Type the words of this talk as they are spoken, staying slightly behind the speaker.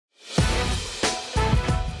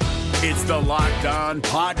It's the Locked On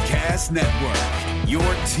Podcast Network, your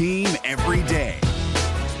team every day.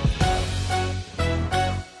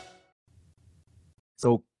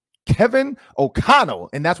 So Kevin O'Connell,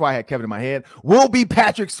 and that's why I had Kevin in my head, will be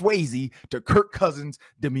Patrick Swayze to Kirk Cousins'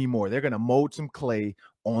 Demi Moore. They're going to mold some clay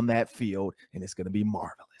on that field, and it's going to be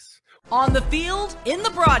marvelous. On the field, in the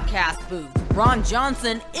broadcast booth, Ron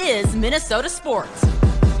Johnson is Minnesota sports.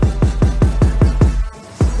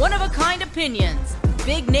 One-of-a-kind opinions,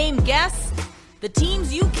 big-name guests, the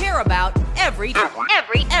teams you care about every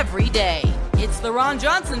day. It's the Ron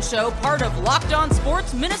Johnson Show, part of Locked On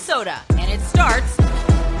Sports Minnesota, and it starts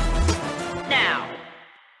now.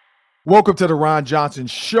 Welcome to the Ron Johnson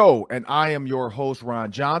Show, and I am your host,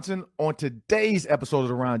 Ron Johnson. On today's episode of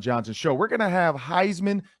the Ron Johnson Show, we're going to have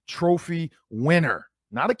Heisman Trophy winner,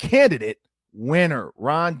 not a candidate, winner,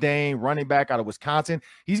 Ron Dayne, running back out of Wisconsin.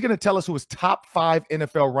 He's going to tell us who his top 5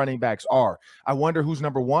 NFL running backs are. I wonder who's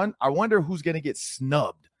number 1. I wonder who's going to get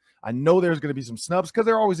snubbed. I know there's going to be some snubs because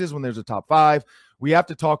there always is when there's a top 5. We have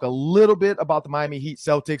to talk a little bit about the Miami Heat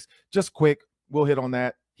Celtics. Just quick, we'll hit on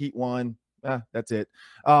that. Heat won. That's it.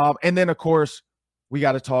 And then, of course, we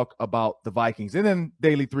got to talk about the Vikings. And then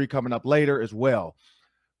Daily 3 coming up later as well.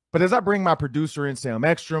 But as I bring my producer in, Sam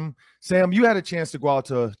Ekstrom, Sam, you had a chance to go out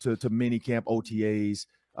to minicamp OTAs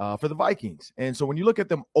for the Vikings. And so when you look at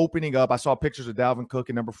them opening up, I saw pictures of Dalvin Cook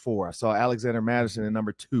at number 4. I saw Alexander Madison at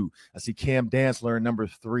number 2. I see Cam Dantzler at number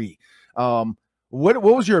 3. What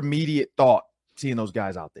was your immediate thought seeing those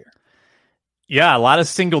guys out there? Yeah, a lot of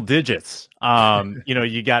single digits.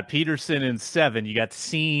 You got Peterson in 7, you got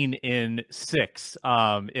Seen in 6,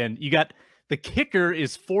 and you got the kicker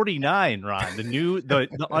is 49, Ron.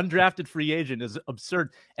 The undrafted free agent is absurd,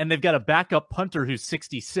 and they've got a backup punter who's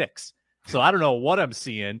 66. So I don't know what I'm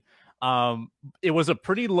seeing. It was a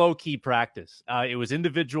pretty low key practice. It was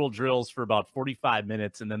individual drills for about 45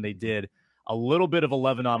 minutes, and then they did a little bit of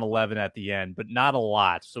 11 on 11 at the end, but not a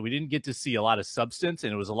lot. So we didn't get to see a lot of substance,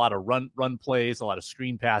 and it was a lot of run plays, a lot of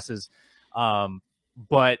screen passes.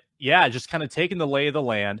 But yeah, just kind of taking the lay of the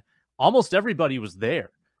land. Almost everybody was there.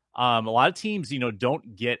 A lot of teams,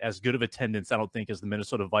 don't get as good of attendance, I don't think, as the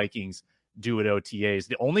Minnesota Vikings do at OTAs.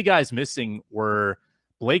 The only guys missing were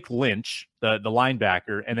Blake Lynch, the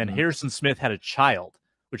linebacker, and then Harrison Smith had a child,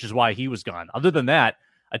 which is why he was gone. Other than that,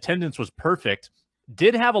 attendance was perfect.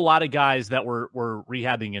 Did have a lot of guys that were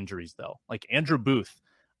rehabbing injuries, though. Like Andrew Booth,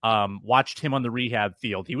 watched him on the rehab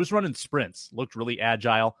field. He was running sprints, looked really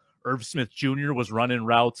agile. Irv Smith Jr. was running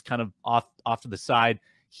routes kind of off to the side.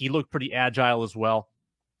 He looked pretty agile as well.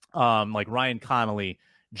 Like Ryan Connolly,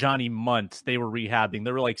 Johnny Munt, they were rehabbing.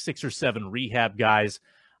 There were like 6 or 7 rehab guys.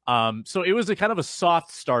 So it was a kind of a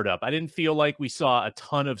soft startup. I didn't feel like we saw a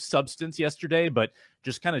ton of substance yesterday, but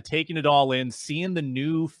just kind of taking it all in, seeing the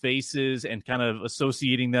new faces and kind of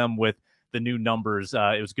associating them with the new numbers.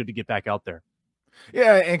 It was good to get back out there.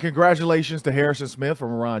 Yeah, and congratulations to Harrison Smith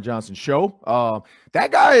from Ron Johnson Show.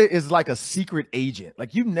 That guy is like a secret agent.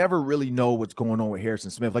 Like, you never really know what's going on with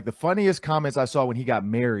Harrison Smith. Like, the funniest comments I saw when he got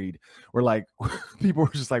married were like, people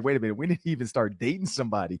were just like, wait a minute, when did he even start dating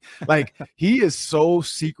somebody? Like, he is so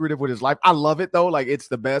secretive with his life. I love it, though. Like, it's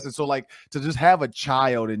the best. And so, like, to just have a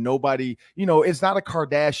child and nobody, it's not a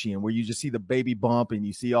Kardashian where you just see the baby bump and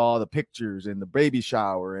you see all the pictures and the baby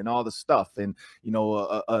shower and all the stuff. And,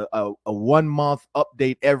 a 1 month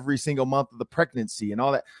update every single month of the pregnancy and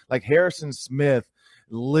all that. Like, Harrison Smith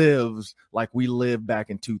lives like we lived back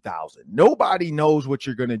in 2000. Nobody knows what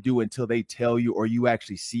you're going to do until they tell you or you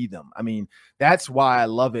actually see them. I mean, that's why I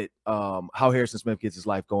love it, how Harrison Smith gets his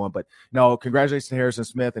life going. But no, congratulations to Harrison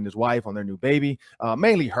Smith and his wife on their new baby.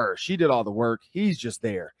 Mainly her. She did all the work. He's just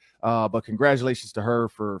there. But congratulations to her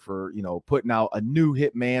for putting out a new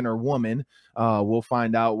hit man or woman. We'll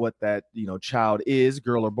find out what that child is,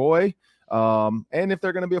 girl or boy. And if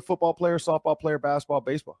they're going to be a football player, softball player, basketball,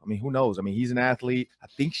 baseball. I mean, who knows? I mean, he's an athlete. I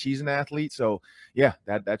think she's an athlete. So yeah,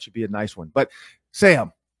 that should be a nice one. But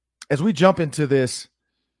Sam, as we jump into this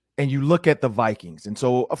and you look at the Vikings, and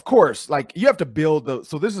so of course, like, you have to build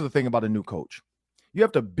so this is the thing about a new coach. You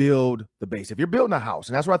have to build the base. If you're building a house,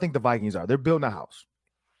 and that's what I think the Vikings are, they're building a house.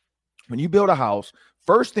 When you build a house,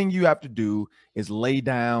 first thing you have to do is lay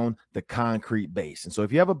down the concrete base. And so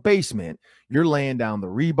if you have a basement, you're laying down the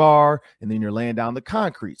rebar and then you're laying down the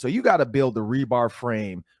concrete. So you got to build the rebar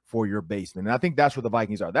frame for your basement. And I think that's what the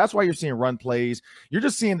Vikings are. That's why you're seeing run plays. You're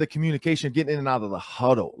just seeing the communication getting in and out of the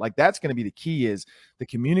huddle. Like, that's going to be the key, is the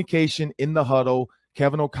communication in the huddle.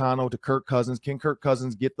 Kevin O'Connell to Kirk Cousins. Can Kirk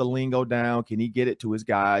Cousins get the lingo down? Can he get it to his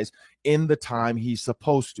guys in the time he's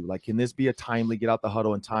supposed to? Like, can this be a timely get out the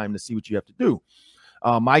huddle in time to see what you have to do?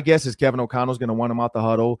 My guess is Kevin O'Connell's going to want him out the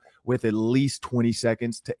huddle with at least 20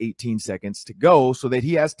 seconds to 18 seconds to go so that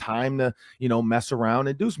he has time to, mess around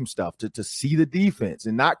and do some stuff to see the defense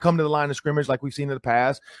and not come to the line of scrimmage like we've seen in the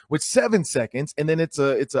past with 7 seconds. And then it's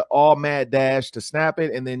a all mad dash to snap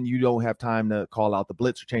it. And then you don't have time to call out the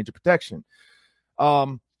blitz or change the protection.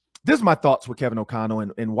 This is my thoughts with Kevin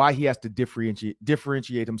O'Connell and why he has to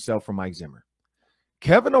differentiate himself from Mike Zimmer.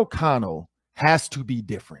 Kevin O'Connell has to be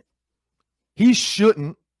different. He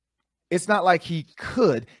shouldn't. It's not like he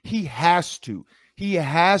could. He has to. He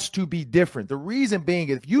has to be different. The reason being,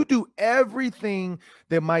 if you do everything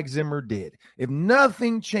that Mike Zimmer did, if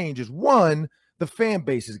nothing changes, one, the fan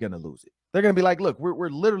base is going to lose it. They're going to be like, look, we're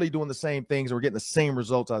literally doing the same things. And we're getting the same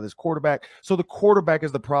results out of this quarterback. So the quarterback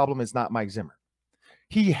is the problem. It's not Mike Zimmer.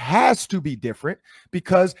 He has to be different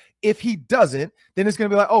because if he doesn't, then it's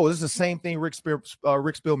going to be like, oh, this is the same thing Rick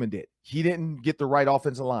Spielman did. He didn't get the right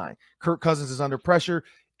offensive line. Kirk Cousins is under pressure.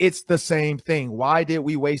 It's the same thing. Why did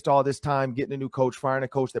we waste all this time getting a new coach, firing a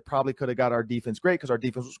coach that probably could have got our defense great because our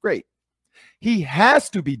defense was great? He has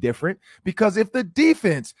to be different because if the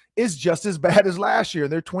defense is just as bad as last year,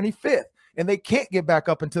 they're 25th, and they can't get back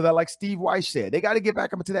up into that, like Steve Weiss said. They got to get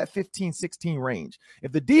back up into that 15, 16 range.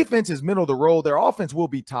 If the defense is middle of the road, their offense will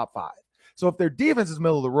be top 5. So if their defense is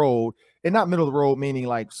middle of the road, and not middle of the road meaning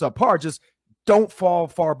like subpar, just don't fall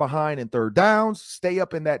far behind in third downs, stay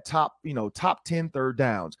up in that top 10 third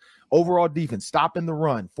downs. Overall defense, stop in the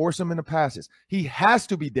run, force them into passes. He has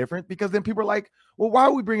to be different because then people are like, well, why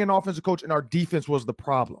are we bringing an offensive coach and our defense was the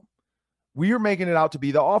problem? We are making it out to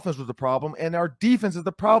be the offense was the problem and our defense is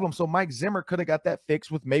the problem. So Mike Zimmer could have got that fixed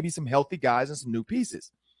with maybe some healthy guys and some new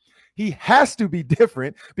pieces. He has to be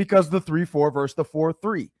different because the 3-4 versus the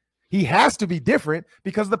 4-3. He has to be different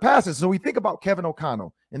because of the passes. So we think about Kevin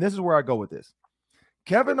O'Connell, and this is where I go with this.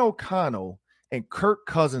 Kevin O'Connell and Kirk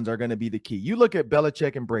Cousins are going to be the key. You look at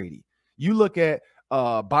Belichick and Brady. You look at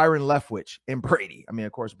Byron Leftwich and Brady. I mean,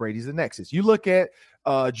 of course, Brady's the nexus. You look at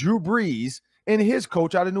Drew Brees and his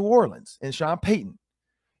coach out of New Orleans and Sean Payton.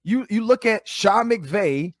 You look at Sean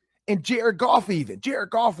McVay and Jared Goff even.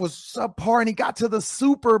 Jared Goff was subpar and he got to the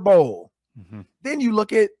Super Bowl. Mm-hmm. Then you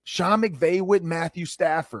look at Sean McVay with Matthew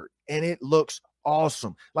Stafford and it looks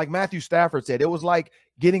awesome. Like Matthew Stafford said, it was like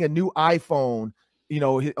getting a new iPhone,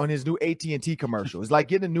 on his new AT&T commercial. It's like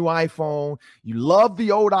getting a new iPhone. You love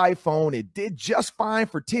the old iPhone. It did just fine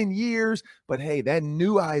for 10 years, but hey, that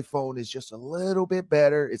new iPhone is just a little bit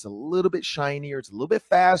better. It's a little bit shinier. It's a little bit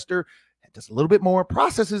faster. Just a little bit more.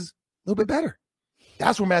 Processes a little bit better.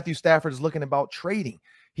 That's where Matthew Stafford is looking about trading.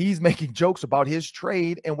 He's making jokes about his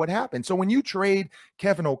trade and what happened. So when you trade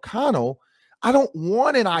Kevin O'Connell, I don't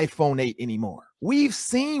want an iPhone 8 anymore. We've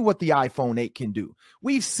seen what the iPhone 8 can do.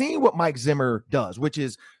 We've seen what Mike Zimmer does, which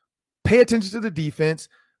is pay attention to the defense,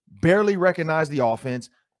 barely recognize the offense,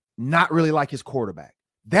 not really like his quarterback.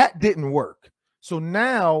 That didn't work. So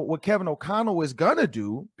now what Kevin O'Connell is going to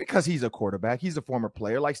do, because he's a quarterback, he's a former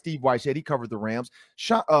player, like Steve Weiss said, he covered the Rams.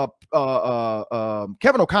 Kevin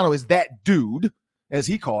O'Connell is that dude, as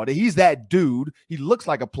he called it. He's that dude. He looks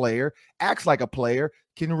like a player, acts like a player,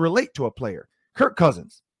 can relate to a player. Kirk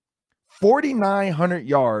Cousins, 4,900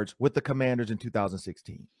 yards with the Commanders in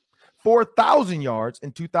 2016, 4,000 yards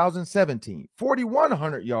in 2017,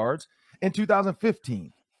 4,100 yards in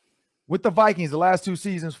 2015. With the Vikings, the last 2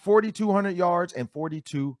 seasons, 4,200 yards and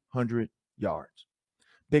 4,200 yards.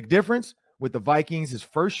 Big difference with the Vikings his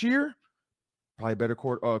first year, probably better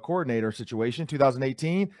coordinator situation,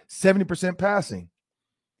 2018, 70% passing.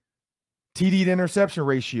 TD to interception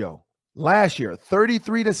ratio last year,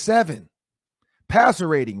 33-7. Passer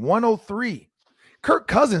rating, 103. Kirk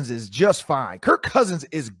Cousins is just fine. Kirk Cousins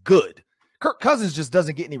is good. Kirk Cousins just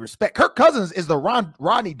doesn't get any respect. Kirk Cousins is the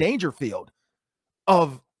Rodney Dangerfield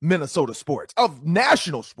of Minnesota sports, of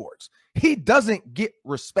national sports. He doesn't get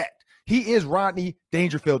respect. He is Rodney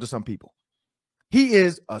Dangerfield to some people. He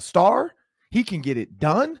is a star. He can get it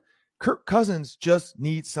done. Kirk Cousins just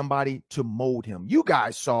needs somebody to mold him. You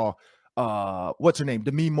guys saw, what's her name?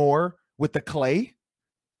 Demi Moore with the clay.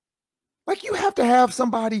 Like, you have to have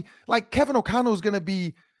somebody like Kevin O'Connell is going to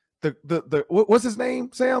be the what's his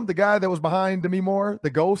name, Sam? The guy that was behind Demi Moore,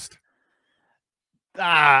 the ghost.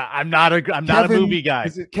 I'm not a movie guy.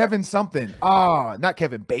 Is it Kevin something? Not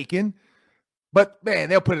Kevin Bacon. But man,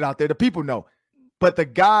 they'll put it out there. The people know. But the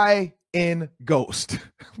guy in Ghost.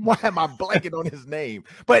 Why am I blanking on his name?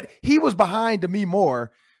 But he was behind Demi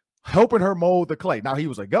Moore, helping her mold the clay. Now he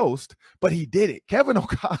was a ghost, but he did it. Kevin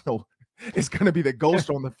O'Connell is going to be the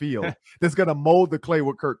ghost on the field that's going to mold the clay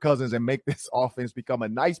with Kirk Cousins and make this offense become a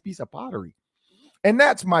nice piece of pottery. And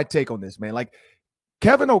that's my take on this, man. Like,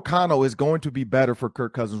 Kevin O'Connell is going to be better for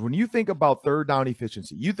Kirk Cousins. When you think about third down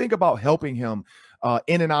efficiency, you think about helping him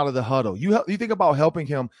in and out of the huddle. You think about helping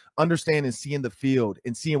him understand and seeing the field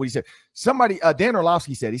and seeing what he said. Somebody, Dan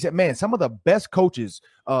Orlovsky said, man, some of the best coaches,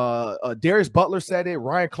 Darius Butler said it,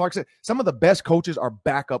 Ryan Clark said, some of the best coaches are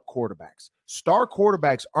backup quarterbacks. Star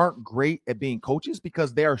quarterbacks aren't great at being coaches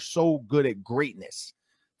because they are so good at greatness.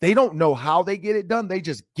 They don't know how they get it done. They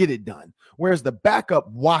just get it done. Whereas the backup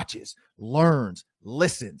watches, learns,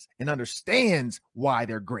 listens, and understands why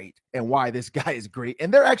they're great and why this guy is great.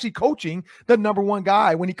 And they're actually coaching the number one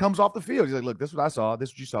guy when he comes off the field. He's like, look, this is what I saw. This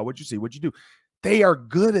is what you saw. What you see, what you do. They are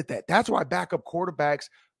good at that. That's why backup quarterbacks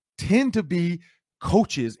tend to be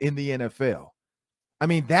coaches in the NFL. I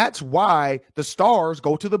mean, that's why the stars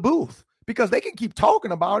go to the booth, because they can keep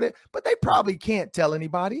talking about it, but they probably can't tell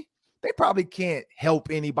anybody. They probably can't help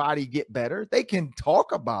anybody get better. They can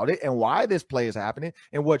talk about it and why this play is happening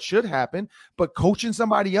and what should happen, but coaching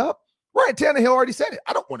somebody up, Ryan Tannehill already said it.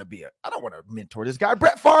 I don't want to mentor this guy.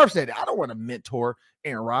 Brett Favre said it. I don't want to mentor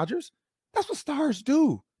Aaron Rodgers. That's what stars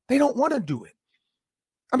do. They don't want to do it.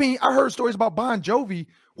 I mean, I heard stories about Bon Jovi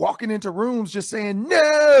walking into rooms just saying,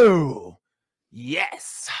 no,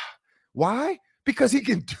 yes. Why? Because he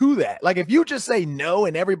can do that. Like, if you just say no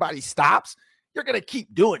and everybody stops, you're going to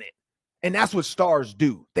keep doing it. And that's what stars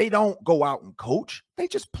do. They don't go out and coach. They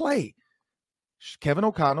just play. Kevin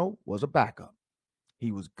O'Connell was a backup.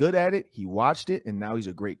 He was good at it. He watched it, and now he's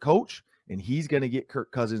a great coach, and he's going to get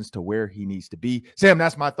Kirk Cousins to where he needs to be. Sam,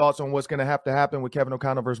 that's my thoughts on what's going to have to happen with Kevin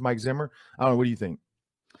O'Connell versus Mike Zimmer. I don't know. What do you think?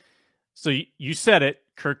 So you said it.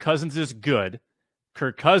 Kirk Cousins is good.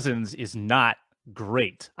 Kirk Cousins is not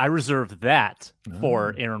great. I reserve that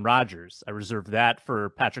for Aaron Rodgers. I reserve that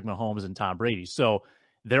for Patrick Mahomes and Tom Brady. So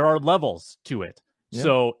there are levels to it. Yeah.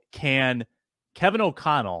 So can Kevin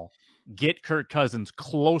O'Connell get Kirk Cousins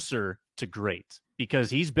closer to great?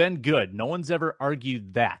 Because he's been good. No one's ever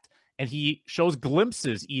argued that. And he shows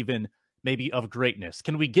glimpses even maybe of greatness.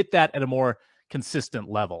 Can we get that at a more consistent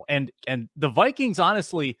level? And the Vikings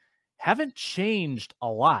honestly haven't changed a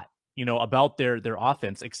lot, about their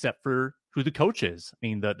offense, except for who the coach is. I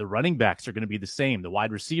mean, the running backs are going to be the same. The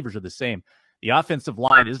wide receivers are the same. The offensive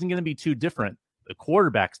line isn't going to be too different. The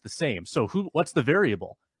quarterback's the same. So what's the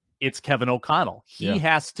variable? It's Kevin O'Connell. He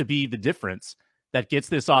has to be the difference that gets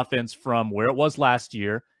this offense from where it was last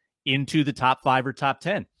year into the top 5 or top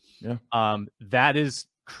 10. Yeah. That is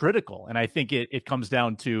critical. And I think it comes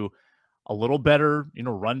down to a little better,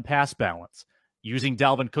 run pass balance, using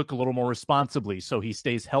Dalvin Cook a little more responsibly so he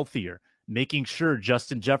stays healthier, making sure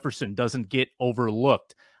Justin Jefferson doesn't get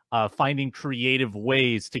overlooked, finding creative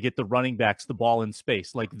ways to get the running backs the ball in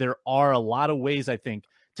space. Like, there are a lot of ways, I think,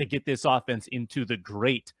 to get this offense into the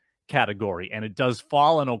great category. And it does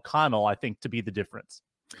fall on O'Connell, I think, to be the difference.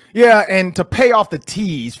 Yeah, and to pay off the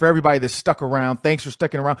tease for everybody that stuck around, thanks for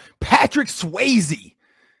sticking around. Patrick Swayze,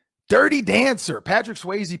 Dirty Dancer. Patrick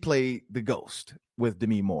Swayze played the ghost with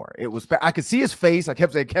Demi Moore. I could see his face. I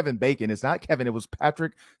kept saying Kevin Bacon. It's not Kevin. It was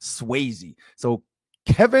Patrick Swayze. So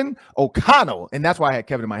Kevin O'Connell, and that's why I had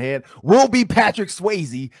Kevin in my head, will be Patrick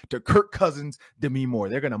Swayze to Kirk Cousins, Demi Moore.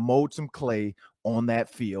 They're going to mold some clay on that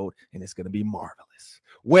field, and it's going to be marvelous.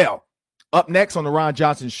 Well, up next on the Ron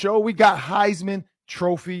Johnson Show, we got Heisman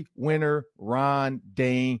Trophy winner Ron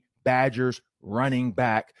Dayne, Badgers running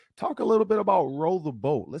back. Talk a little bit about Roll the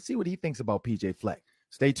Boat. Let's see what he thinks about PJ Fleck.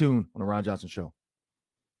 Stay tuned on the Ron Johnson Show.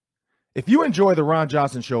 If you enjoy the Ron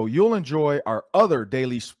Johnson Show, you'll enjoy our other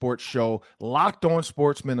daily sports show, Locked On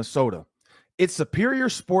Sports Minnesota. It's superior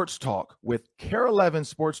sports talk with KARE 11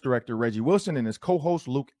 sports director Reggie Wilson and his co-host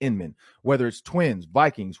Luke Inman. Whether it's Twins,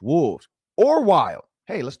 Vikings, Wolves, or Wild,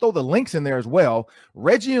 hey, let's throw the links in there as well.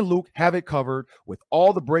 Reggie and Luke have it covered with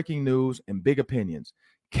all the breaking news and big opinions.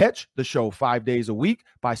 Catch the show 5 days a week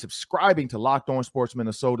by subscribing to Locked On Sports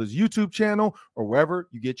Minnesota's YouTube channel or wherever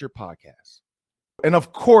you get your podcasts. And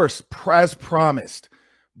of course, as promised,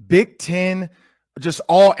 Big Ten, just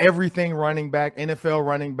everything running back, NFL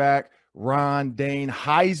running back, Ron Dayne,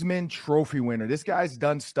 Heisman Trophy winner. This guy's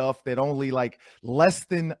done stuff that only like less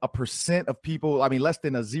than a percent of people, less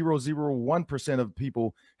than a 0.001% of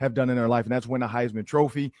people have done in their life, and that's win a Heisman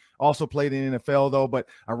Trophy. Also played in the NFL, though, but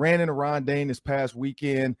I ran into Ron Dayne this past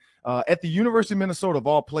weekend at the University of Minnesota, of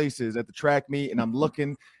all places, at the track meet, and I'm looking,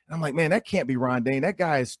 and I'm like, man, that can't be Ron Dayne. That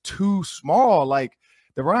guy is too small. Like,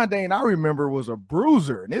 the Ron Dayne I remember was a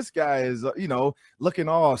bruiser, and this guy is, looking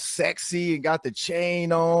all sexy and got the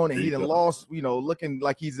chain on, and he done lost, looking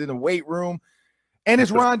like he's in a weight room. And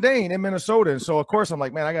it's Ron Dayne in Minnesota. And so, of course, I'm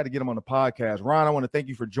like, man, I got to get him on the podcast. Ron, I want to thank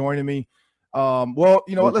you for joining me. Well,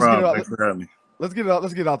 you know what? Let's get it out. let's get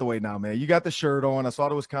it out the way now, man. You got the shirt on. I saw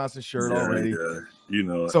the Wisconsin shirt already. Yeah, you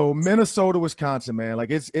know. So Minnesota, Wisconsin, man. Like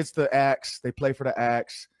it's the Axe. They play for the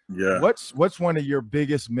Axe. Yeah. What's one of your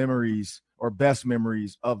biggest memories or best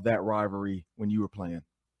memories of that rivalry when you were playing?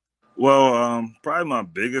 Well, probably my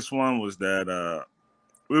biggest one was that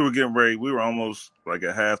we were getting ready. We were almost like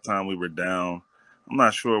at halftime. We were down. I'm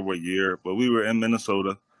not sure what year, but we were in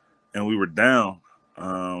Minnesota, and we were down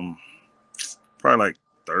probably like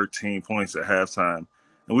 13 points at halftime.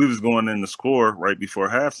 And we was going in to score right before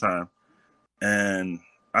halftime. And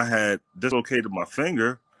I had dislocated my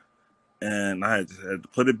finger, and I had to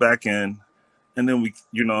put it back in. And then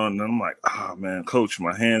and I'm like, oh, man, coach,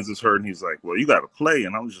 my hands is hurting. He's like, well, you got to play.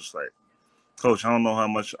 And I was just like, coach, I don't know how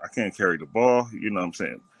much I can't carry the ball. You know what I'm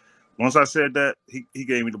saying? Once I said that, he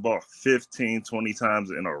gave me the ball 15, 20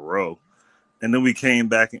 times in a row. And then we came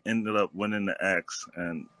back and ended up winning the X.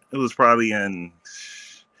 And it was probably in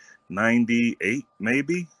 98,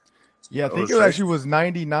 maybe. Yeah, I think it actually was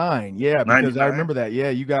 99. Yeah, because 99? I remember that. Yeah,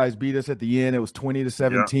 you guys beat us at the end. It was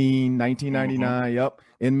 20-17, 1999. Yep,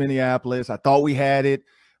 in Minneapolis. I thought we had it.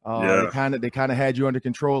 They kind of had you under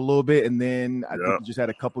control a little bit, and then I think you just had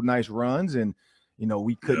a couple nice runs, and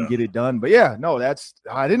we couldn't get it done. But yeah, no,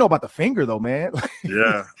 I didn't know about the finger though, man.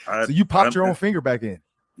 Yeah. So you popped your own finger back in.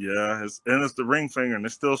 Yeah, it's the ring finger, and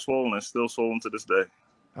it's still swollen. It's still swollen to this day.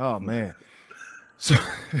 Oh man. So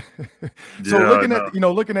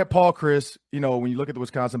looking at Paul Chris, when you look at the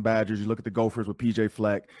Wisconsin Badgers, you look at the Gophers with PJ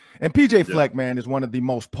Fleck, and PJ Fleck, man, is one of the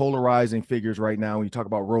most polarizing figures right now when you talk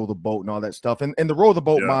about roll the boat and all that stuff. And the roll the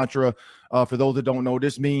boat mantra, for those that don't know,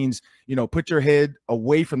 this means, put your head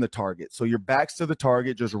away from the target. So your back's to the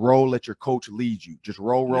target, just roll, let your coach lead you. Just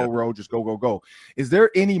roll, just go. Is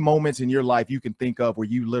there any moments in your life you can think of where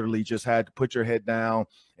you literally just had to put your head down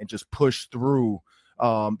and just push through?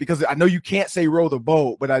 Because I know you can't say row the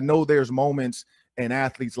boat, but I know there's moments in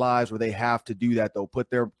athletes' lives where they have to do that, though.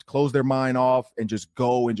 Close their mind off and just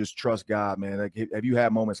go and just trust God, man. Like, have you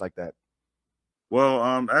had moments like that? Well,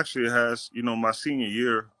 actually it has, my senior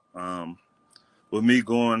year, with me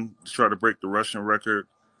going to try to break the rushing record,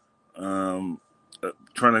 trying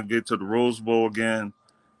to get to the Rose Bowl again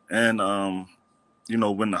and,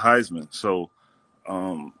 win the Heisman. So,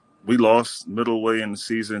 we lost middle way in the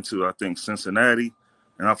season to, I think, Cincinnati.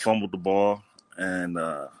 And I fumbled the ball, and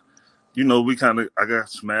I got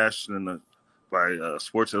smashed by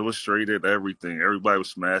Sports Illustrated, everything. Everybody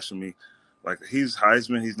was smashing me. Like, he's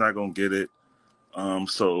Heisman, he's not gonna get it.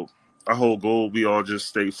 So our whole goal, we all just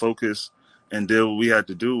stayed focused and did what we had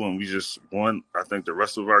to do, and we just won, I think, the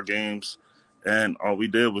rest of our games. And all we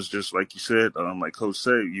did was just, like you said, like Coach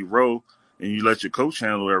said, you row and you let your coach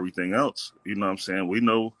handle everything else. You know what I'm saying? We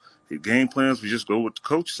know his game plans. We just go with the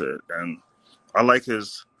coach said, and I like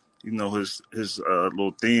his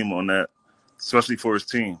little theme on that, especially for his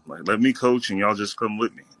team. Like, let me coach and y'all just come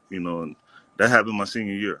with me, and that happened my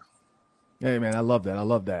senior year. Hey, man, I love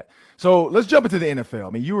that. So let's jump into the NFL.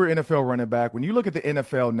 I mean, you were NFL running back. When you look at the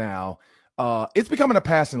NFL now, it's becoming a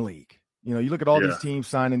passing league. You look at all these teams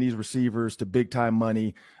signing these receivers to big time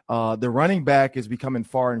money. The running back is becoming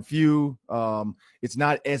far and few. It's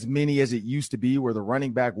not as many as it used to be, where the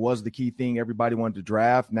running back was the key thing everybody wanted to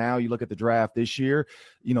draft. Now you look at the draft this year,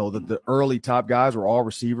 the early top guys were all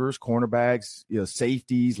receivers, cornerbacks,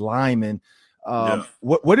 safeties, linemen.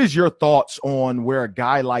 What is your thoughts on where a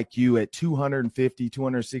guy like you at 250,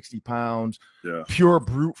 260 pounds, pure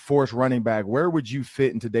brute force running back, where would you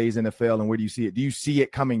fit in today's NFL, and where do you see it? Do you see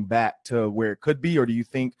it coming back to where it could be, or do you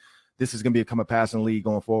think this is going to become a passing league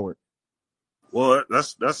going forward? Well,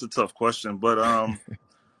 that's a tough question, but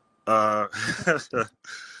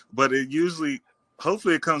but it usually,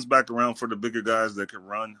 hopefully it comes back around for the bigger guys that can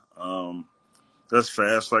run. That's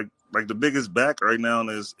fast. Like the biggest back right now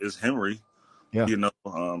is Henry. Yeah.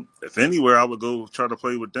 If anywhere, I would go try to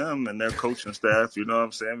play with them and their coaching staff, you know what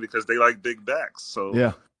I'm saying? Because they like big backs. So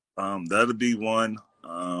that'll be one.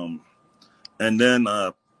 And then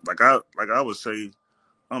like I would say,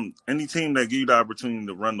 any team that give you the opportunity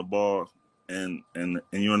to run the ball and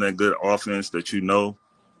you're in that good offense that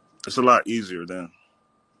it's a lot easier then.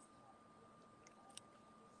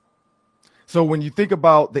 So when you think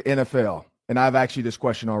about the NFL, and I've asked you this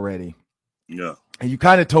question already. Yeah. And you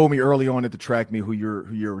kind of told me early on at the track meet who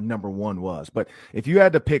your number one was. But if you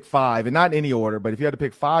had to pick five, and not in any order, but if you had to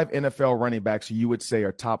pick five NFL running backs who you would say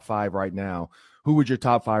are top five right now, who would your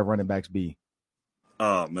top five running backs be?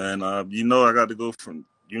 Oh, man. I got to go from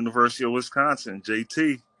University of Wisconsin,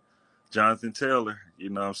 JT, Jonathan Taylor.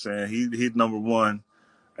 You know what I'm saying? He's number one.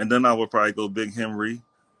 And then I would probably go Big Henry.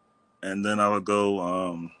 And then I would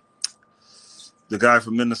go the guy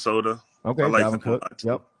from Minnesota. Okay, I like Dalvin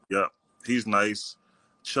Cook. Yep. He's nice.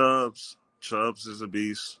 Chubbs is a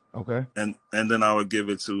beast. Okay. And then I would give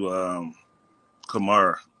it to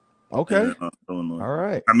Kamara. Okay. Illinois. All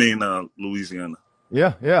right. I mean Louisiana.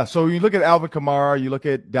 Yeah. So you look at Alvin Kamara, you look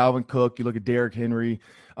at Dalvin Cook, you look at Derrick Henry,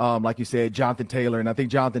 like you said, Jonathan Taylor, and I think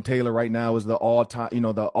Jonathan Taylor right now is the all-time,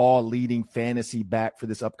 the all-leading fantasy back for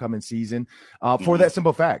this upcoming season. For that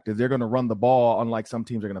simple fact that they're going to run the ball, unlike some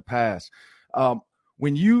teams are going to pass.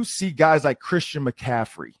 When you see guys like Christian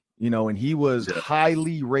McCaffrey, and he was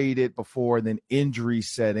highly rated before, then injuries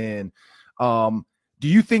set in. Do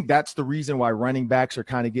you think that's the reason why running backs are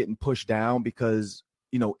kind of getting pushed down? Because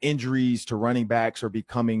injuries to running backs are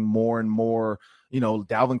becoming more and more,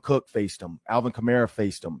 Dalvin Cook faced him, Alvin Kamara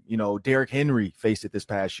faced him, Derrick Henry faced it this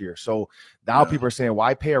past year. So now people are saying,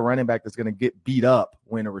 why pay a running back that's going to get beat up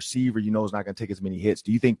when a receiver, is not going to take as many hits?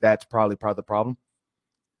 Do you think that's probably part of the problem?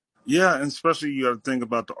 Yeah, and especially you got to think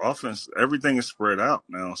about the offense. Everything is spread out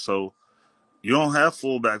now. So you don't have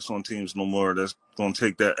fullbacks on teams no more that's going to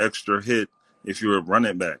take that extra hit if you're a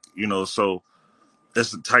running back, so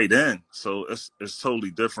it's a tight end. So it's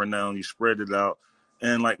totally different now. You spread it out.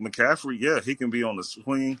 And like McCaffrey, he can be on the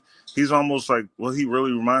swing. He's almost like what he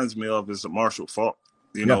really reminds me of is a Marshall Faulk.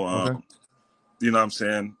 You know what I'm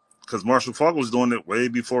saying? Because Marshall Faulk was doing it way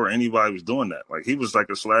before anybody was doing that. Like he was like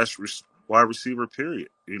a slash wide receiver, period.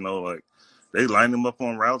 Like they line him up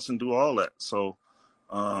on routes and do all that. So,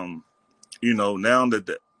 now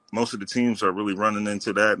that most of the teams are really running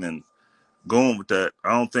into that and going with that,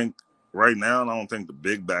 I don't think the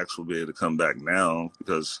big backs will be able to come back now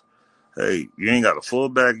because, hey, you ain't got a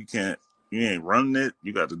fullback. You ain't running it.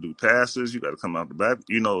 You got to do passes. You got to come out the back.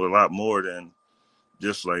 A lot more than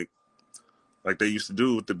just like they used to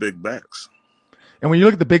do with the big backs. And when you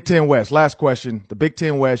look at the Big Ten West, last question, the Big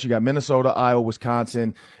Ten West, you got Minnesota, Iowa,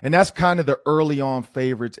 Wisconsin, and that's kind of the early on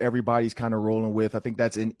favorites everybody's kind of rolling with. I think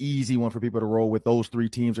that's an easy one for people to roll with. Those three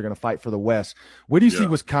teams are going to fight for the West. Where do you see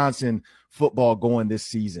Wisconsin football going this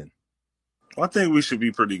season? I think we should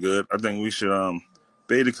be pretty good. I think we should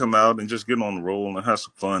be able to come out and just get on the roll and have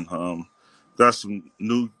some fun. Got some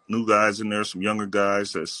new guys in there, some younger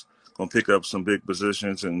guys that's going to pick up some big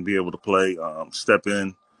positions and be able to play, step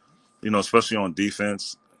in, especially on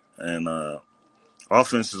defense. And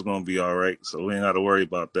offense is going to be all right, so we ain't got to worry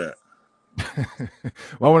about that.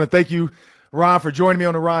 Well, I want to thank you, Ron, for joining me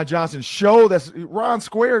on the Ron Johnson Show. That's Ron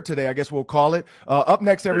Squared today, I guess we'll call it. Up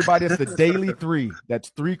next, everybody, it's the Daily 3. That's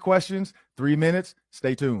 3 questions, 3 minutes.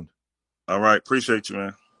 Stay tuned. All right. Appreciate you,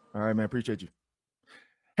 man. All right, man. Appreciate you.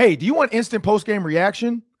 Hey, do you want instant post-game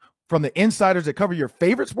reaction from the insiders that cover your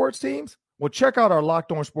favorite sports teams? Well, check out our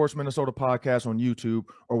Locked On Sports Minnesota podcast on YouTube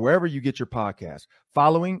or wherever you get your podcasts.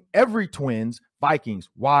 Following every Twins, Vikings,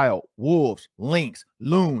 Wild, Wolves, Lynx,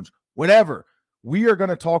 Loons, whatever. We are going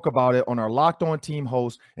to talk about it on our Locked On team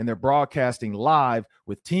hosts, and they're broadcasting live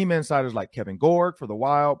with team insiders like Kevin Gorg for the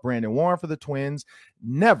Wild, Brandon Warren for the Twins.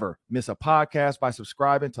 Never miss a podcast by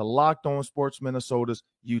subscribing to Locked On Sports Minnesota's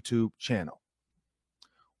YouTube channel.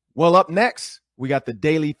 Well, up next, we got the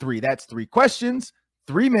Daily 3. That's 3 questions,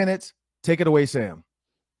 3 minutes. Take it away, Sam.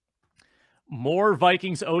 More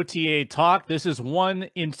Vikings OTA talk. This is one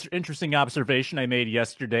interesting observation I made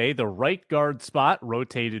yesterday. The right guard spot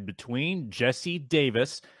rotated between Jesse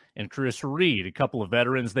Davis and Chris Reed, a couple of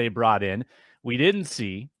veterans they brought in. We didn't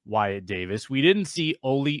see Wyatt Davis. We didn't see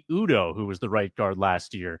Oli Udoh, who was the right guard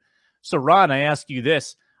last year. So, Ron, I ask you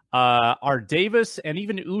this. Are Davis and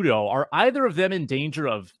even Udoh, are either of them in danger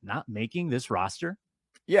of not making this roster?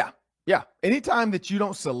 Yeah. Anytime that you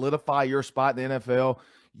don't solidify your spot in the NFL,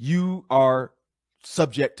 you are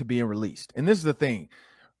subject to being released. And this is the thing.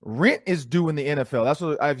 Rent is due in the NFL. That's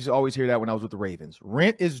what I always hear that when I was with the Ravens.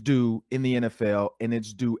 Rent is due in the NFL, and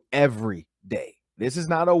it's due every day. This is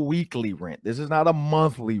not a weekly rent. This is not a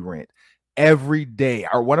monthly rent. Every day.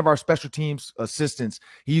 One of our special teams assistants,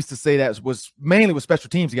 he used to say that was mainly with special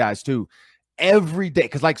teams guys too. Every day.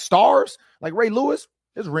 Because like stars, like Ray Lewis,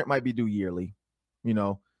 his rent might be due yearly.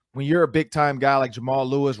 When you're a big time guy like Jamal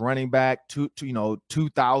Lewis, running back,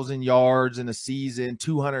 2,000 yards in a season,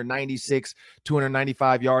 296,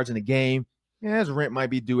 295 yards in a game, his rent might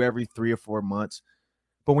be due every 3 or 4 months.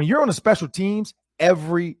 But when you're on the special teams,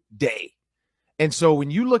 every day. And so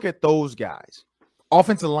when you look at those guys,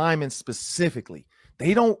 offensive linemen specifically,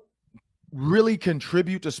 they don't really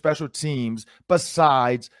contribute to special teams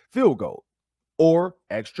besides field goal or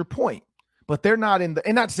extra point. But they're not in the,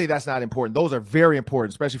 and not to say that's not important. Those are very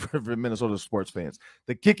important, especially for Minnesota sports fans.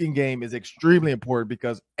 The kicking game is extremely important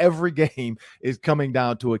because every game is coming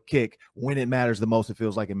down to a kick when it matters the most, it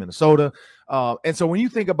feels like in Minnesota. And so when you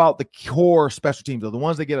think about the core special teams, the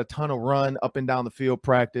ones that get a ton of run up and down the field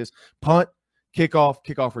practice, punt,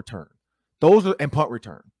 kickoff return. Those are, and punt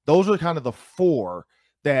return. Those are kind of the four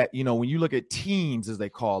that, you know, when you look at teams, as they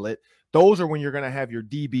call it, those are when you're going to have your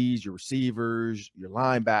DBs, your receivers, your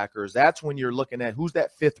linebackers. That's when you're looking at who's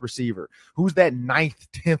that fifth receiver, who's that ninth,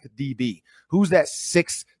 10th DB, who's that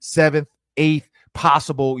sixth, seventh, eighth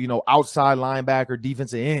possible, you know, outside linebacker,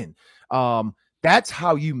 defensive end. That's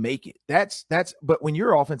how you make it. But when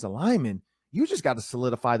you're offensive lineman, you just got to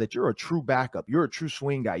solidify that you're a true backup. You're a true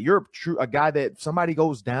swing guy. You're a guy that if somebody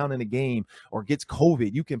goes down in a game or gets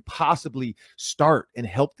COVID, you can possibly start and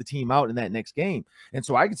help the team out in that next game. And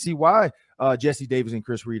so I can see why Jesse Davis and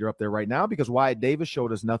Chris Reed are up there right now, because Wyatt Davis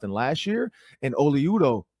showed us nothing last year. And Oli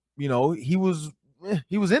Udoh, you know, he was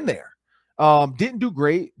in there. Didn't do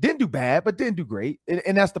great, didn't do bad, but didn't do great.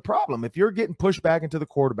 And that's the problem. If you're getting pushed back into the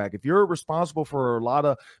quarterback, if you're responsible for a lot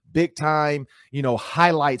of big time, you know,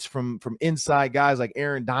 highlights from inside guys like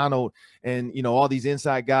Aaron Donald and, you know, all these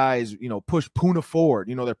inside guys, you know, push Puna forward,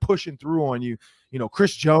 you know, they're pushing through on you, you know,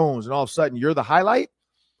 Chris Jones, and all of a sudden you're the highlight,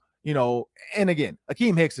 you know. And again,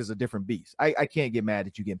 Akeem Hicks is a different beast. I can't get mad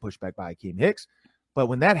at you getting pushed back by Akeem Hicks, but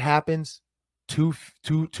when that happens too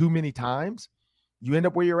many times, you end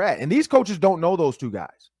up where you're at. And these coaches don't know those two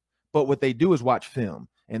guys. But what they do is watch film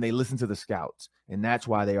and they listen to the scouts. And that's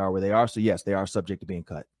why they are where they are. So, yes, they are subject to being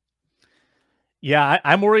cut. Yeah,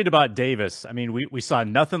 I'm worried about Davis. I mean, we saw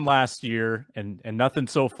nothing last year and nothing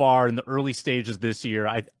so far in the early stages this year.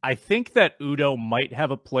 I think that Udoh might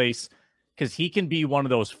have a place because he can be one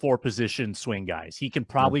of those four-position swing guys. He can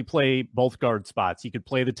probably play both guard spots. He could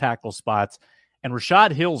play the tackle spots. And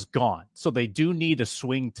Rashad Hill's gone. So they do need a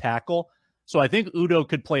swing tackle. So I think Udoh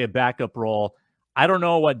could play a backup role. I don't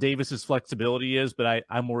know what Davis's flexibility is, but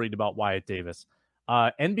I'm worried about Wyatt Davis.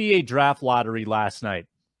 NBA draft lottery last night.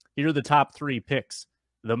 Here are the top three picks: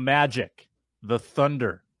 the Magic, the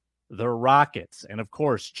Thunder, the Rockets, and of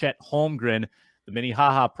course, Chet Holmgren, the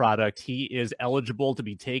Minnehaha product. He is eligible to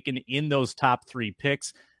be taken in those top three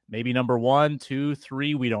picks. Maybe number 1, 2,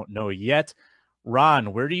 3. We don't know yet.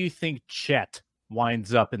 Ron, where do you think Chet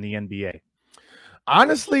winds up in the NBA?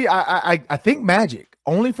 Honestly, I think Magic,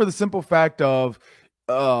 only for the simple fact of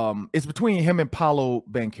it's between him and Paolo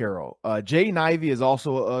Banchero. Jaden Ivey is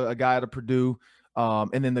also a guy out of Purdue,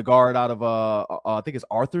 and then the guard out of I think it's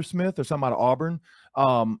Arthur Smith or something out of Auburn.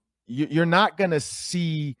 You're not going to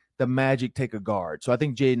see the Magic take a guard. So I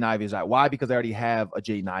think Jaden Ivey is out. Why? Because they already have a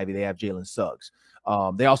Jaden Ivey. They have Jalen Suggs.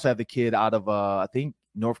 They also have the kid out of I think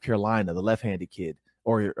North Carolina, the left-handed kid.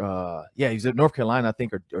 Or he's at North Carolina, I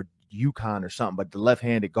think, or UConn or something, but the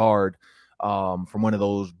left-handed guard from one of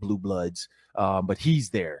those blue bloods, but he's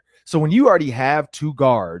there. So when you already have two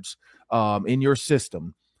guards in your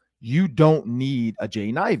system, you don't need a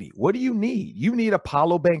Jaden Ivey. What do you need? You need a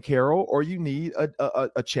Paolo Banchero, or you need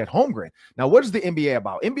a Chet Holmgren. Now, what is the NBA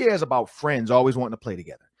about? NBA is about friends always wanting to play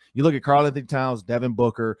together. You look at Karl-Anthony Towns, Devin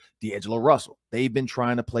Booker, D'Angelo Russell. They've been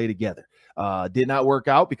trying to play together. Did not work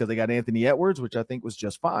out because they got Anthony Edwards, which I think was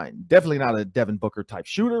just fine. Definitely not a Devin Booker type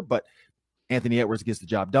shooter, but Anthony Edwards gets the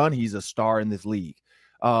job done. He's a star in this league.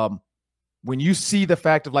 When you see the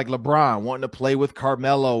fact of like LeBron wanting to play with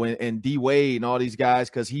Carmelo and D Wade and all these guys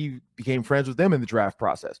because he became friends with them in the draft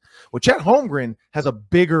process. Well, Chet Holmgren has a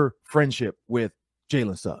bigger friendship with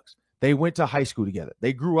Jalen Suggs. They went to high school together.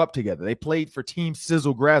 They grew up together. They played for Team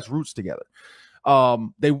Sizzle Grassroots together.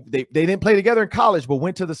 They didn't play together in college, but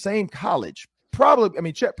went to the same college.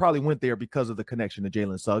 Chet probably went there because of the connection to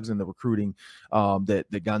Jalen Suggs and the recruiting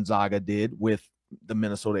that Gonzaga did with the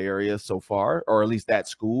Minnesota area so far, or at least that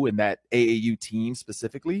school and that AAU team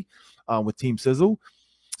specifically with Team Sizzle.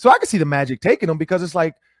 So I can see the Magic taking them because it's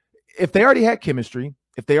like if they already had chemistry,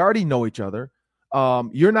 if they already know each other,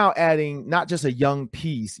 you're now adding not just a young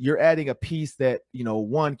piece, you're adding a piece that, you know,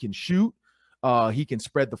 one can shoot. He can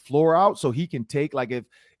spread the floor out, so he can take, like,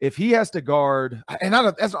 if he has to guard, and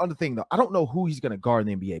that's the other thing though. I don't know who he's going to guard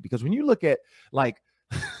in the NBA, because when you look at, like,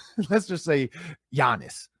 let's just say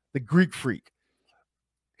Giannis, the Greek freak,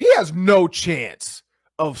 he has no chance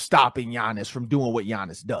of stopping Giannis from doing what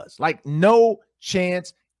Giannis does. Like, no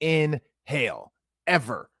chance in hell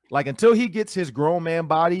ever. Like, until he gets his grown man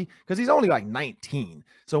body, because he's only like 19.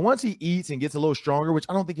 So once he eats and gets a little stronger, which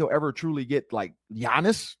I don't think he'll ever truly get like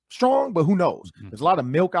Giannis strong, but who knows? Mm-hmm. There's a lot of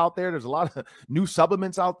milk out there. There's a lot of new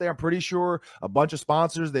supplements out there. I'm pretty sure a bunch of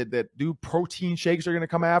sponsors that do protein shakes are going to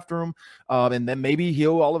come after him. And then maybe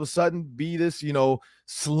he'll all of a sudden be this, you know,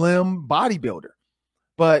 slim bodybuilder.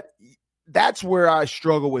 But that's where I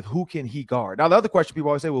struggle with who can he guard. Now, the other question people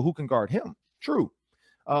always say, well, who can guard him? True.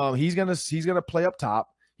 He's gonna play up top.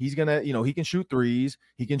 He's going to, you know, he can shoot threes.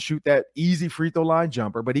 He can shoot that easy free throw line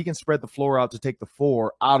jumper, but he can spread the floor out to take the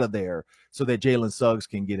four out of there so that Jalen Suggs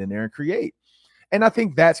can get in there and create. And I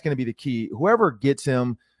think that's going to be the key. Whoever gets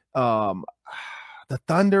him, the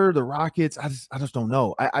Thunder, the Rockets, I just don't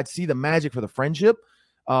know. I'd see the Magic for the friendship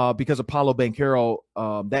because of Paolo Banchero.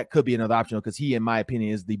 That could be another option because he, in my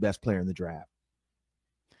opinion, is the best player in the draft.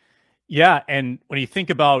 Yeah, and when you think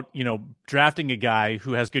about, drafting a guy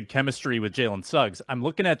who has good chemistry with Jalen Suggs, I'm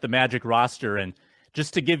looking at the Magic roster, and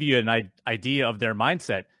just to give you an idea of their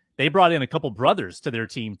mindset, they brought in a couple brothers to their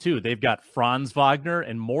team too. They've got Franz Wagner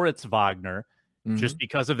and Moritz Wagner just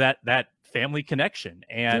because of that family connection.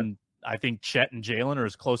 And I think Chet and Jalen are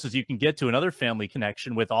as close as you can get to another family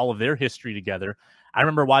connection with all of their history together. I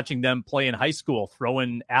remember watching them play in high school,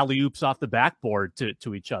 throwing alley-oops off the backboard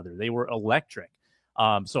to each other. They were electric.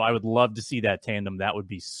 So I would love to see that tandem. That would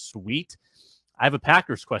be sweet. I have a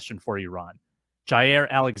Packers question for you, Ron. Jair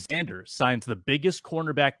Alexander signs the biggest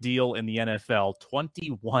cornerback deal in the NFL,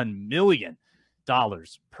 $21 million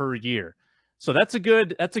per year. So that's a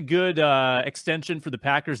good extension for the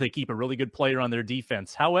Packers. They keep a really good player on their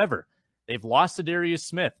defense. However, they've lost Adarius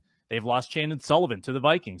Smith. They've lost Chandon Sullivan to the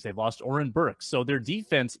Vikings. They've lost Oren Burks. So their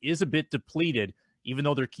defense is a bit depleted, even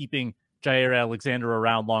though they're keeping Jair Alexander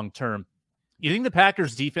around long term. You think the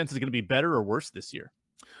Packers defense is going to be better or worse this year?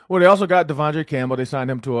 Well, they also got Devondre Campbell. They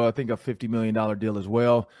signed him to, I think, a $50 million deal as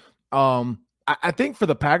well. I think for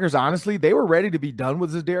the Packers, honestly, they were ready to be done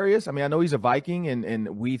with Zadarius. I mean, I know he's a Viking, and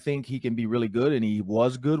we think he can be really good, and he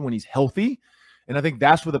was good when he's healthy. And I think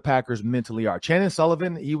that's where the Packers mentally are. Chandon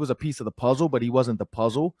Sullivan, he was a piece of the puzzle, but he wasn't the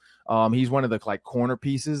puzzle. He's one of the corner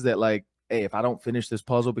pieces that, hey, if I don't finish this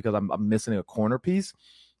puzzle because I'm missing a corner piece,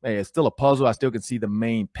 hey, it's still a puzzle. I still can see the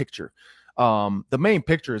main picture. The main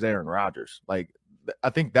picture is Aaron Rodgers.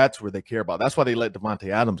 I think that's where they care about. That's why they let Devontae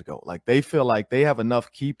Adams go. They feel like they have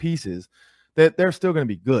enough key pieces that they're still going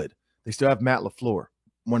to be good. They still have Matt LaFleur,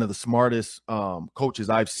 one of the smartest coaches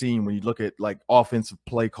I've seen when you look at offensive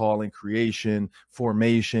play calling, creation,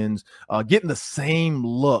 formations, getting the same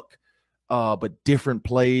look but different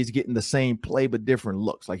plays, getting the same play but different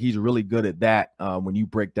looks. He's really good at that when you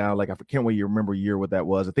break down. I can't wait you remember year what that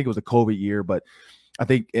was. I think it was a COVID year, but I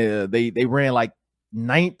think they ran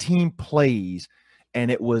 19 plays, and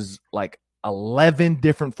it was 11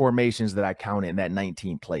 different formations that I counted in that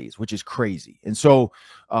 19 plays, which is crazy. And so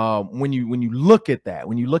when you look at that,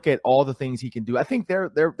 when you look at all the things he can do, I think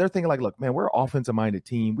they're thinking look, man, we're an offensive-minded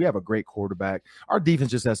team. We have a great quarterback. Our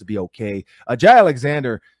defense just has to be okay. Jair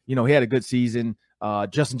Alexander, he had a good season.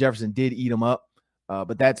 Justin Jefferson did eat him up.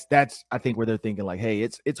 But that's I think where they're thinking hey,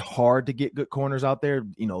 it's hard to get good corners out there.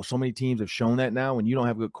 So many teams have shown that now. When you don't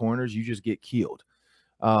have good corners, you just get killed.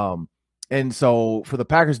 And so for the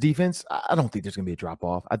Packers defense, I don't think there's going to be a drop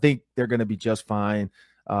off. I think they're going to be just fine.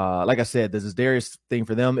 Like I said, this is Darius thing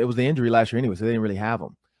for them. It was the injury last year anyway, so they didn't really have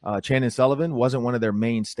him. Chandon Sullivan wasn't one of their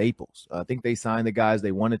main staples. I think they signed the guys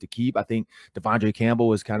they wanted to keep. I think Devondre Campbell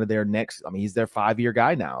was kind of their next. I mean, he's their 5-year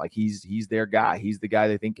guy now. He's their guy. He's the guy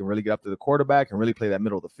they think can really get up to the quarterback and really play that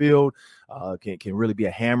middle of the field. Can really be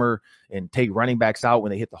a hammer and take running backs out when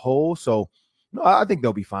they hit the hole. So no, I think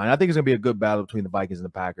they'll be fine. I think it's going to be a good battle between the Vikings and the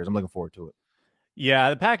Packers. I'm looking forward to it. Yeah,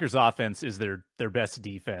 the Packers offense is their best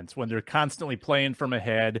defense. When they're constantly playing from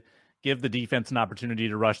ahead, give the defense an opportunity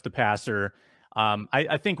to rush the passer.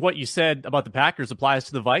 I think what you said about the Packers applies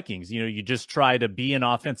to the Vikings. You just try to be an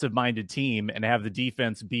offensive-minded team and have the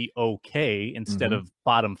defense be okay instead of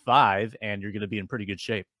bottom 5, and you're going to be in pretty good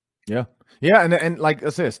shape. Yeah. And like I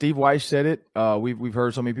said, Steve Weiss said it. We've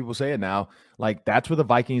heard so many people say it now. That's where the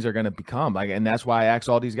Vikings are going to become. And that's why I asked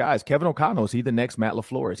all these guys. Kevin O'Connell, is he the next Matt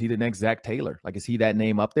LaFleur? Is he the next Zach Taylor? Is he that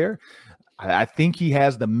name up there? I think he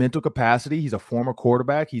has the mental capacity. He's a former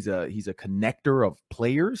quarterback. He's a connector of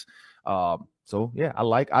players. So yeah, I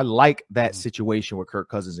like that situation with Kirk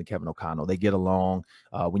Cousins and Kevin O'Connell. They get along.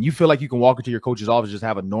 When you feel like you can walk into your coach's office and just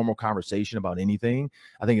have a normal conversation about anything,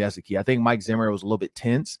 I think that's the key. I think Mike Zimmer was a little bit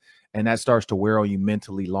tense, and that starts to wear on you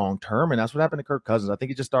mentally long term. And that's what happened to Kirk Cousins. I think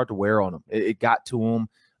it just started to wear on him. It got to him.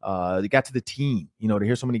 It got to the team. To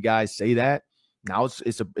hear so many guys say that now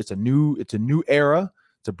it's a new era.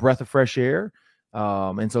 It's a breath of fresh air.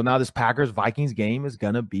 And so now this Packers-Vikings game is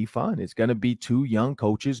going to be fun. It's going to be two young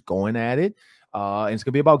coaches going at it. And it's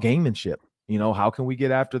going to be about gamemanship. How can we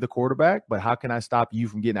get after the quarterback, but how can I stop you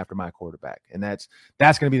from getting after my quarterback? And that's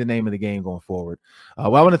going to be the name of the game going forward.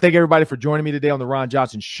 Well, I want to thank everybody for joining me today on the Ron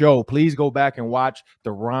Johnson Show. Please go back and watch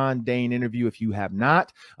the Ron Dayne interview if you have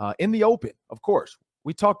not. In the open, of course,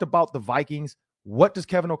 we talked about the Vikings. What does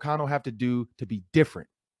Kevin O'Connell have to do to be different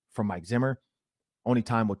from Mike Zimmer? Only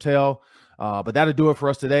time will tell. But that'll do it for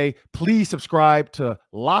us today. Please subscribe to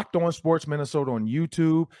Locked On Sports Minnesota on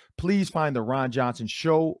YouTube. Please find the Ron Johnson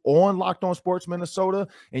Show on Locked On Sports Minnesota.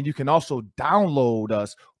 And you can also download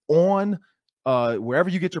us on wherever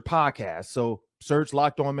you get your podcast. So search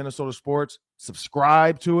Locked On Minnesota Sports,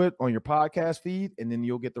 subscribe to it on your podcast feed, and then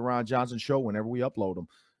you'll get the Ron Johnson Show whenever we upload them.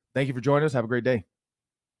 Thank you for joining us. Have a great day.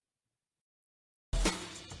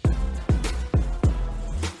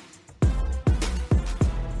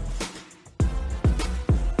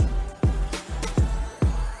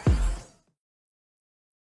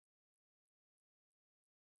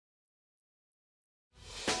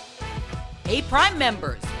 Hey, Prime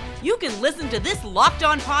members, you can listen to this Locked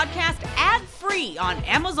On podcast ad-free on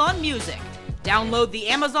Amazon Music. Download the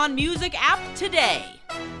Amazon Music app today.